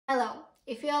Hello,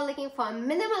 if you are looking for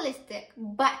minimalistic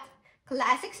but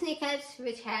classic sneakers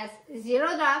which has zero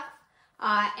drop,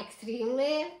 are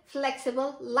extremely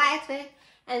flexible, lightweight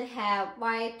and have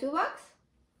wide toe box,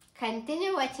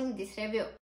 continue watching this review.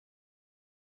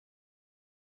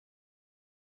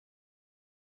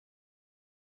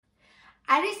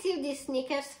 I received these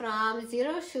sneakers from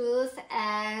Xero Shoes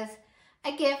as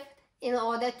a gift in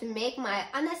order to make my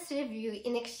honest review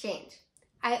in exchange.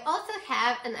 I also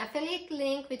have an affiliate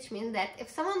link, which means that if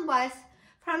someone buys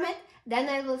from it, then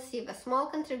I will receive a small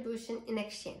contribution in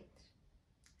exchange.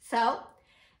 So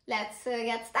let's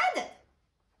get started.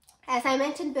 As I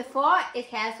mentioned before, it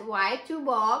has wide toe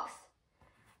box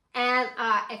and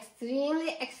are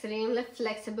extremely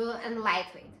flexible and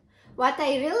lightweight. What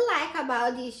I really like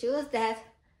about these shoes is that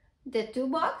the toe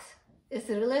box is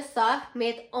really soft,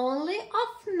 made only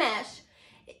of mesh.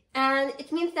 And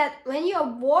it means that when you're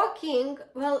walking,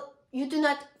 well, you do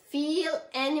not feel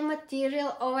any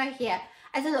material over here.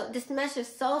 I don't know, this mesh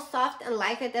is so soft and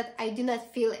lightweight that I do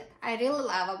not feel it. I really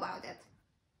love about it.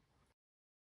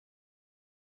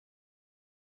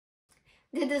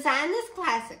 The design is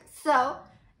classic. So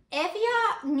if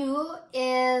you're new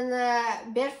in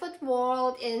barefoot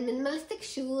world, in minimalistic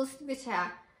shoes which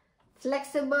are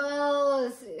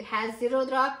flexible, has zero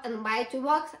drop and wide toe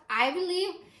box, I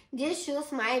believe these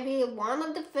shoes might be one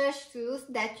of the first shoes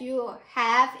that you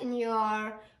have in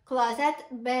your closet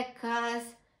because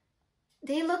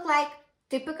they look like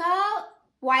typical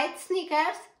white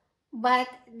sneakers, but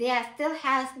they still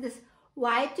has this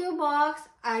wide toe box,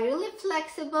 are really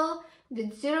flexible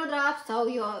with zero drop, so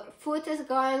your foot is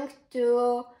going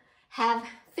to have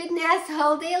fitness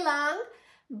all day long,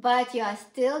 but you're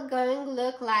still going to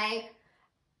look like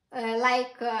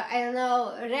I don't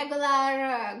know,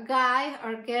 regular guy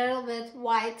or girl with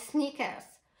white sneakers.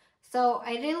 So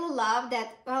I really love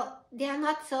that. Well, they are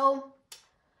not so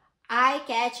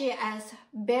eye-catchy as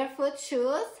barefoot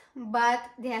shoes, but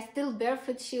they are still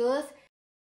barefoot shoes.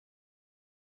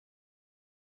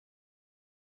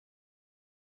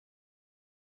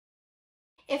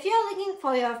 If you're looking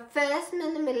for your first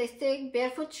minimalistic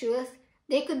barefoot shoes,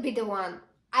 they could be the one.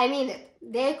 I mean it.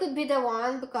 They could be the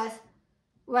one because,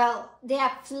 well, they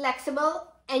are flexible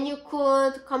and you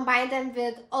could combine them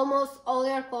with almost all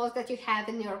your clothes that you have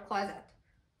in your closet.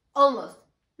 Almost.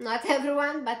 Not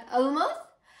everyone, but almost.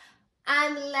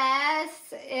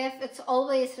 Unless if it's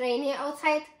always rainy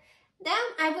outside, then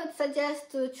I would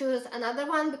suggest to choose another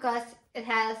one because it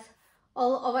has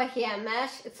all over here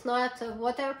mesh. It's not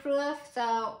waterproof,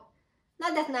 so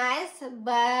not that nice,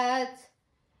 but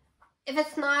if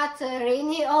it's not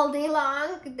rainy all day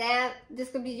long, then this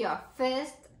could be your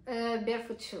first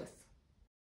barefoot shoes.